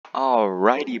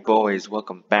Alrighty boys,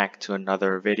 welcome back to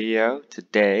another video.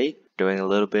 Today, doing a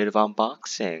little bit of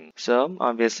unboxing. So,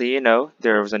 obviously,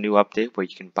 there was a new update where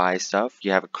you can buy stuff.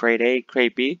 You have a crate A,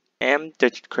 crate B, and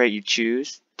the crate you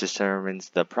choose determines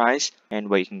the price and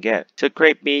what you can get. So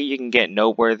crate B, you can get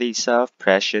noteworthy stuff,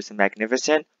 precious and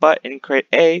magnificent, but in crate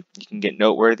A, you can get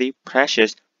noteworthy,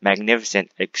 precious, magnificent,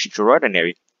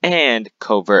 extraordinary, and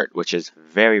covert, which is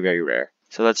very, very rare.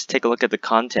 So let's take a look at the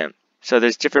content. So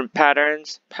there's different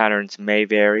patterns. Patterns may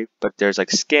vary, but there's like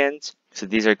skins. So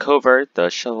these are covert, the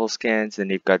shovel skins,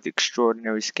 and you've got the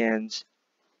extraordinary skins,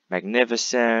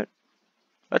 magnificent.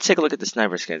 Let's take a look at the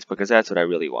sniper skins because that's what I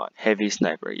really want. Heavy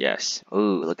sniper, yes.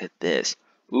 Ooh, look at this.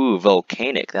 Ooh,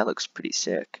 volcanic, that looks pretty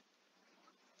sick.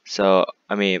 So,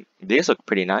 I mean, these look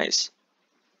pretty nice.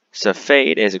 So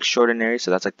fade is extraordinary, so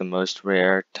that's like the most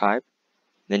rare type.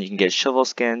 Then you can get shovel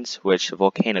skins, which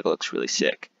volcanic looks really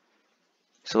sick.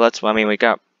 So we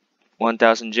got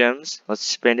 1,000 gems. Let's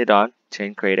spend it on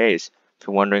 10 crate A's. If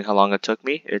you're wondering how long it took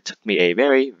me a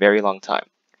very, very long time.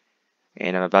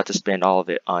 And I'm about to spend all of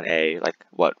it on a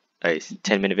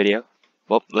 10-minute video?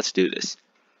 Well, let's do this.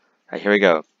 Alright, here we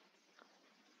go.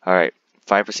 Alright,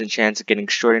 5% chance of getting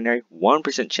extraordinary,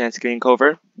 1% chance of getting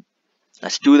covert.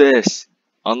 Let's do this.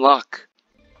 Unlock.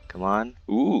 Come on.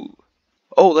 Ooh.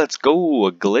 Oh, let's go.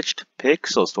 A glitched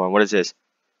pixel storm. What is this?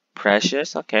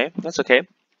 Precious. Okay, that's okay.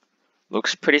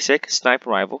 Looks pretty sick. Sniper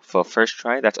rifle for first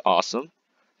try. That's awesome.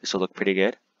 This will look pretty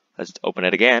good. Let's open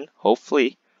it again.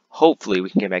 Hopefully we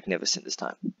can get magnificent this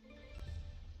time.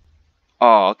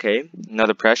 Oh, okay.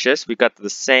 Another precious. We got the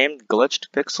same glitched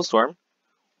pixel storm.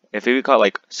 If we got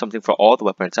like something for all the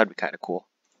weapons, that'd be kind of cool.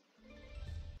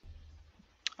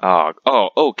 Oh,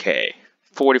 okay.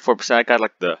 44%. I got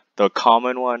like the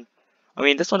common one. I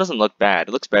mean, this one doesn't look bad.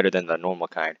 It looks better than the normal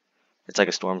kind. It's like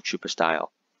a stormtrooper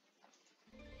style.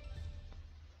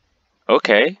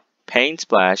 Okay, paint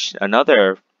splash,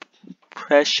 another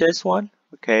precious one.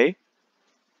 Okay,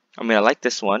 I mean I like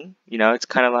this one. It's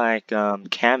kind of like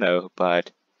camo,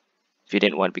 but if you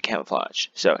didn't want to be camouflaged,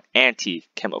 so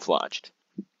anti-camouflaged.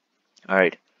 All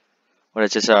right, what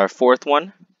is this? Our fourth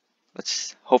one.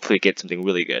 Let's hopefully get something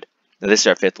really good. Now this is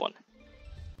our fifth one.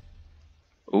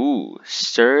 Ooh,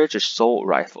 surge assault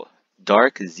rifle,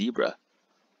 dark zebra.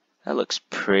 That looks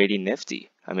pretty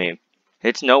nifty. I mean,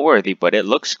 it's noteworthy, but it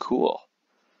looks cool.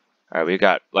 Alright, we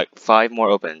got like 5 more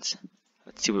opens.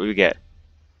 Let's see what we get.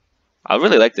 I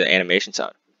really like the animation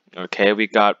sound. Okay, we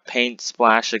got paint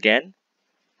splash again.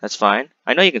 That's fine.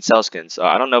 I know you can sell skins.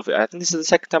 I don't know if I think this is the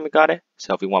second time we got it.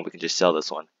 So if we want, we can just sell this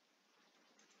one.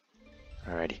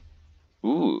 Alrighty.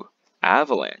 Ooh,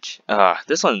 avalanche.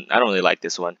 This one I don't really like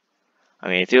this one. I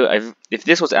mean, if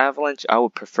this was avalanche, I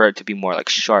would prefer it to be more like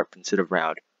sharp instead of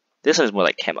round. This one is more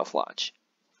like camouflage.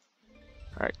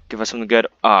 Alright, give us something good.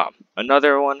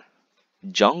 Another one.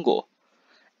 Jungle.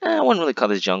 I wouldn't really call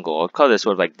this jungle. I'd call this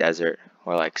sort of like desert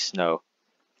or like snow.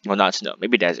 Well, not snow,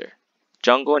 maybe desert.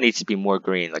 Jungle needs to be more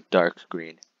green, like dark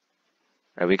green.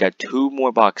 Alright, we got 2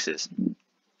 more boxes.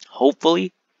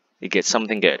 Hopefully, we get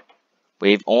something good.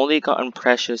 We've only gotten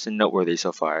precious and noteworthy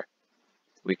so far.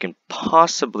 We can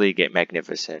possibly get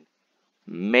magnificent.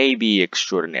 Maybe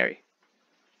extraordinary.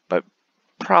 But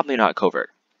probably not covert.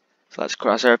 So let's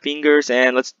cross our fingers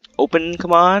and let's open.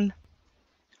 Come on.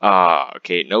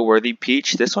 Okay, noteworthy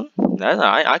peach. This one?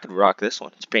 I could rock this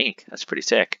one. It's pink. That's pretty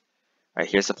sick. Alright,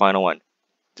 here's the final one.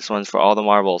 This one's for all the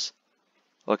marbles.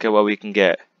 Look at what we can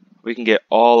get. We can get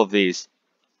all of these.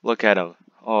 Look at them.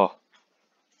 Oh.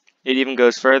 It even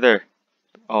goes further.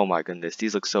 Oh my goodness,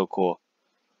 these look so cool.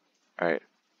 Alright.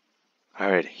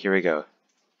 Alright, here we go.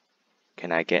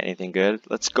 Can I get anything good?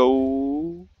 Let's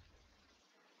go.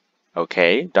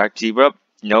 Okay, dark zebra.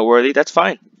 Noteworthy. That's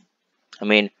fine. I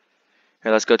mean,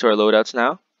 here, let's go to our loadouts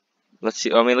now. Let's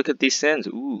see. I mean, look at these skins.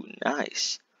 Ooh,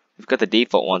 nice. We've got the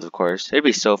default ones, of course. It'd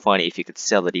be so funny if you could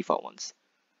sell the default ones.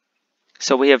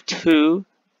 So we have 2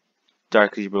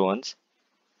 dark zebra ones.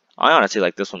 I honestly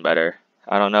like this one better.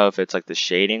 I don't know if it's like the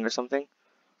shading or something,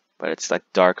 but it's like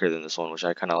darker than this one, which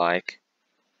I kind of like.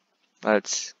 I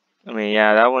mean,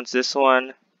 yeah, that one's this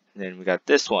one. And then we got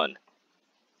this one.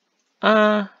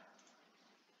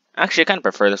 Actually, I kind of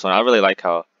prefer this one. I really like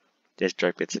how this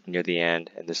dark bit's like near the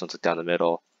end, and this one's like down the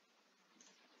middle.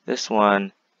 This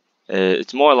one,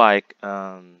 it's more like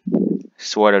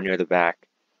sort of near the back,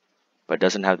 but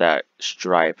doesn't have that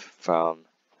stripe from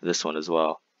this one as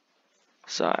well.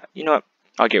 So, you know what?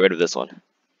 I'll get rid of this one.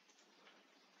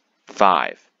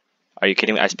 5. Are you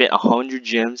kidding me? I spent 100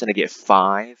 gems and I get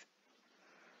 5?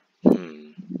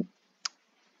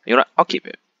 You know what? I'll keep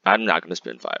it. I'm not going to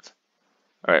spend 5.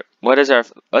 Alright, what is our...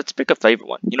 Let's pick a favorite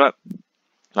one. You know what?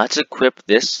 Let's equip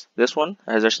this one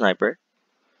as our sniper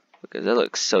because that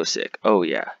looks so sick. Oh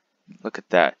yeah, look at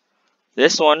that.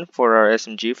 This one for our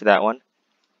SMG for that one.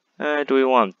 Do we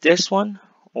want this one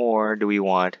or do we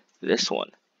want this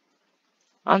one?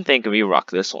 I'm thinking we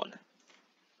rock this one.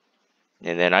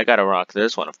 And then I gotta rock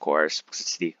this one, of course, because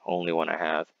it's the only one I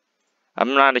have.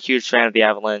 I'm not a huge fan of the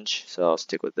Avalanche, so I'll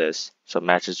stick with this. So it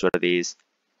matches one of these.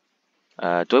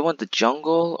 Do I want the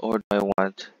jungle or do I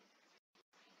want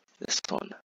this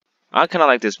one? I kind of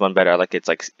like this one better. I like it's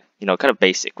like, you know, kind of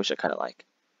basic, which I kind of like.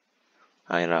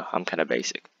 I know, I'm kind of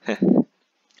basic.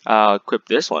 I'll equip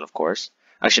this one, of course.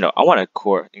 Actually, no, I want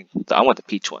the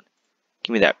peach one.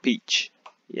 Give me that peach.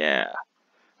 Yeah.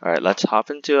 Alright, let's hop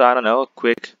into, I don't know, a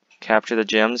quick capture the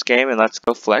gems game and let's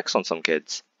go flex on some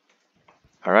kids.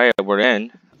 Alright, we're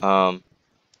in.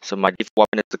 So my default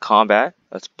weapon is the combat.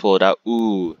 Let's pull it out.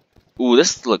 Ooh,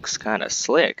 this looks kind of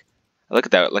slick. Look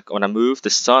at that. Like when I move, the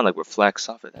sun like reflects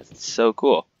off it. That's so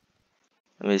cool.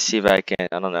 Let me see if I can.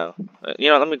 I don't know. You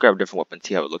know, let me grab a different weapon.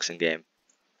 See how it looks in game.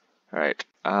 All right,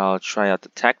 I'll try out the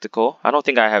tactical. I don't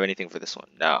think I have anything for this one.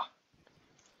 No.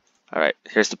 All right,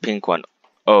 here's the pink one.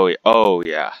 Oh yeah. Oh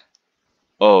yeah.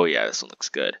 Oh yeah. This one looks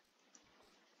good.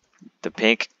 The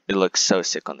pink. It looks so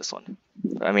sick on this one.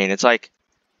 I mean, it's not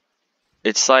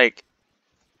like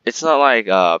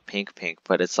pink,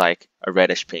 but it's like a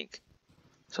reddish pink.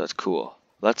 So it's cool.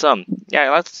 Let's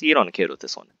see it on a kid with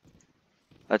this one.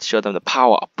 Let's show them the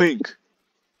power of pink.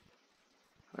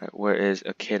 Alright, where is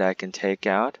a kid I can take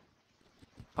out?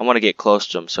 I want to get close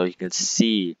to him so I can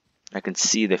see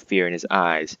the fear in his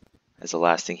eyes as the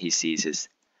last thing he sees is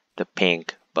the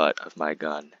pink butt of my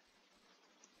gun.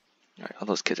 Alright, all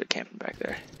those kids are camping back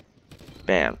there.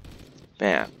 Bam.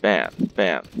 Bam, bam,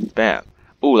 bam, bam.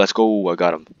 Ooh, let's go. I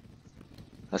got him.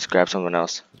 Let's grab someone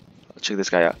else. Let's check this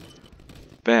guy out.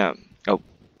 Bam. Oh.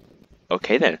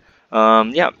 Okay then.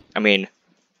 Yeah. I mean,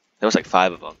 there was like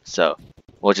 5 of them, so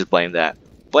we'll just blame that.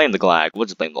 Blame the glag. We'll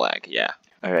just blame the lag. Yeah.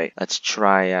 All right. Let's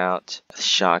try out the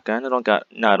shotgun. I don't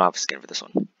have a skin for this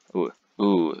one.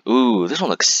 Ooh. This one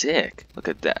looks sick. Look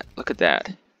at that. Look at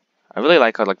that. I really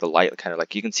like how like the light kind of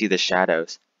like you can see the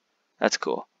shadows. That's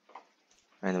cool.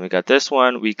 And then we got this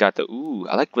one. We got the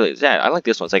I like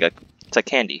this one. It's like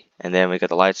candy. And then we got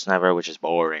the light sniper, which is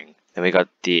boring. Then we got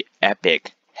the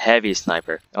epic heavy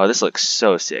sniper. Oh, this looks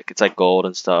so sick. It's like gold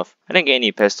and stuff. I didn't get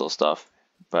any pistol stuff,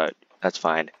 but that's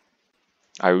fine.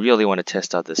 I really want to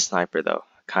test out this sniper though.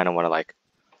 I kind of want to like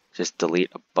just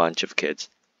delete a bunch of kids.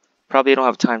 Probably don't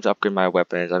have time to upgrade my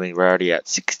weapons. I mean, we're already at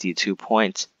 62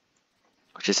 points,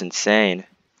 which is insane.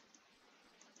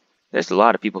 There's a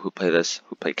lot of people who play this,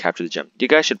 who play Capture the Gem. You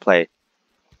guys should play.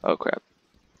 Oh crap.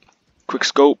 Quick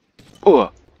scope.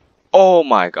 Oh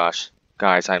my gosh.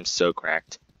 Guys, I'm so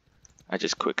cracked. I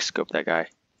just quick scoped that guy.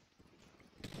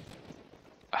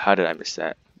 How did I miss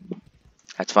that?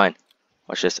 That's fine.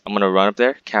 Watch this. I'm gonna run up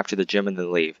there, capture the gem, and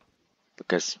then leave.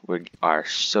 Because we are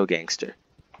so gangster.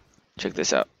 Check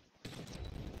this out.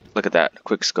 Look at that.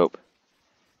 Quick scope.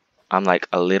 I'm like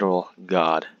a literal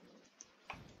god.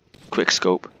 Quick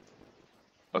scope.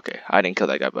 Okay, I didn't kill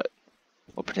that guy, but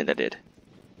we'll pretend I did.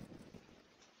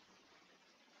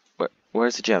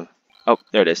 Where's the gem? Oh,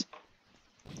 there it is.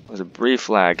 It was a brief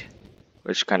lag,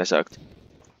 which kind of sucked.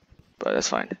 But that's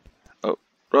fine. Oh,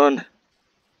 run!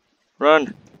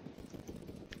 Run!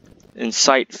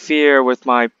 Incite fear with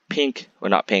my pink, well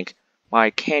not pink,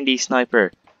 my candy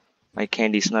sniper. My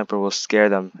candy sniper will scare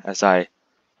them as I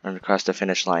run across the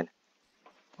finish line.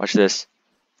 Watch this.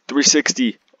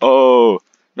 360! Oh!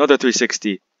 Another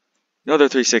 360! Another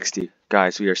 360!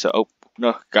 Guys, we are so, oh,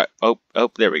 no,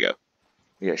 there we go.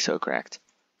 We are so cracked.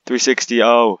 360,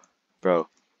 oh! Bro,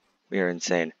 we are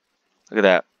insane. Look at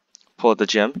that. Pull out the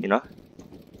gem, you know?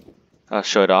 I'll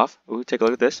show it off. Ooh, take a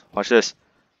look at this. Watch this.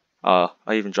 I'll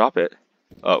even drop it.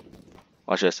 Oh,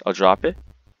 watch this. I'll drop it.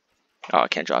 Oh, I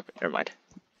can't drop it. Never mind.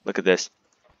 Look at this.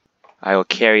 I will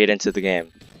carry it into the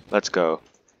game. Let's go.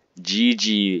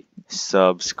 GG.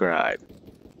 Subscribe.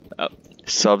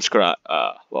 Subscribe.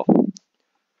 Well,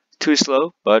 too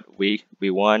slow, but we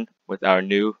won with our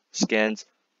new skins.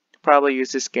 Probably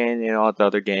use this skin in all the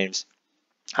other games.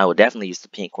 I will definitely use the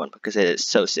pink one because it is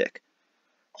so sick.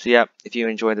 So yeah, if you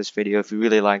enjoyed this video, if you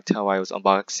really liked how I was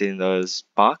unboxing those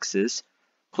boxes,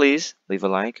 please leave a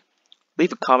like.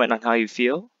 Leave a comment on how you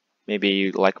feel. Maybe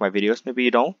you like my videos, maybe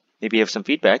you don't. Maybe you have some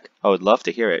feedback. I would love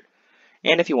to hear it.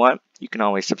 And if you want, you can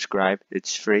always subscribe.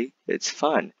 It's free, it's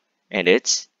fun, and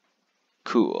it's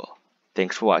cool.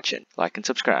 Thanks for watching. Like and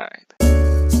subscribe.